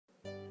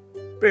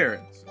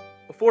Barron's,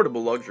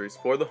 affordable luxuries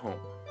for the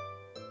home.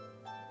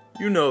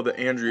 You know the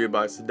Adrea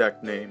by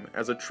Sadek name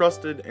as a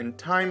trusted and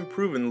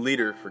time-proven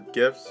leader for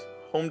gifts,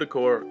 home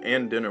decor,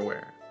 and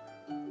dinnerware.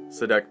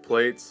 Sadek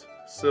plates,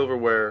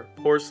 silverware,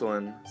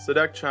 porcelain,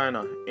 Sadek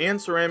china,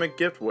 and ceramic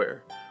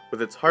giftware,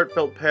 with its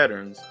heartfelt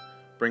patterns,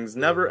 brings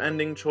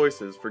never-ending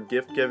choices for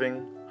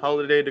gift-giving,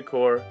 holiday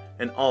decor,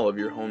 and all of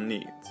your home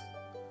needs.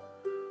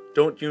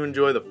 Don't you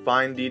enjoy the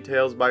fine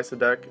details by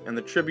Sadek and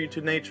the tribute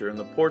to nature in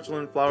the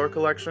porcelain flower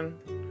collection?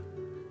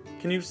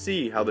 Can you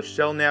see how the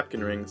shell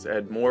napkin rings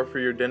add more for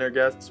your dinner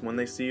guests when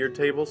they see your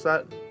table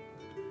set?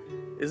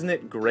 Isn't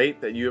it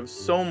great that you have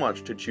so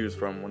much to choose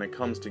from when it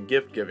comes to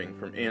gift giving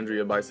from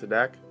Adrea by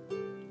Sadek?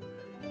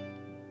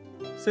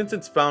 Since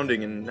its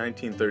founding in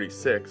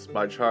 1936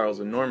 by Charles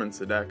and Norman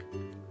Sadek,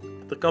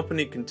 the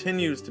company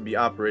continues to be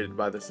operated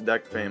by the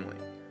Sadek family.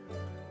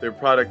 Their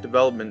product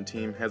development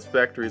team has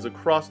factories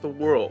across the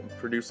world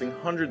producing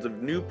hundreds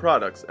of new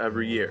products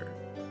every year.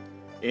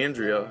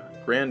 Adrea,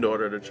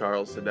 granddaughter to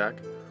Charles Sadek,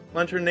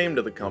 lent her name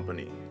to the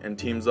company and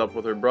teams up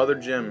with her brother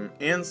Jim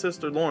and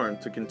sister Lauren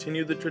to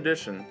continue the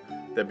tradition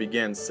that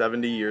began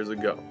 70 years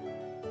ago.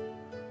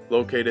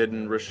 Located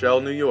in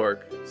Rochelle, New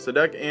York,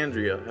 Sadek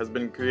Adrea has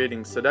been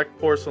creating Sadek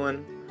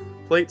porcelain,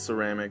 plate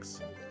ceramics,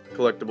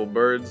 collectible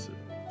birds,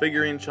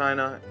 figurine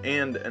china,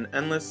 and an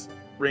endless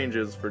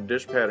ranges for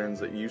dish patterns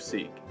that you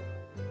seek.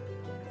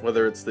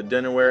 Whether it's the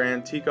dinnerware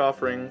antique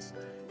offerings,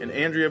 an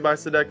Adrea by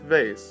Sadek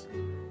vase,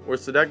 or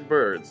Sadek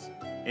birds,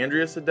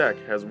 Adrea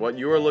Sadek has what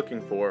you are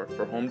looking for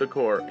home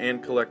decor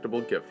and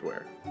collectible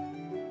giftware.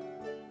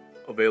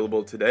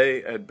 Available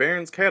today at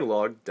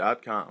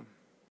barronscatalog.com.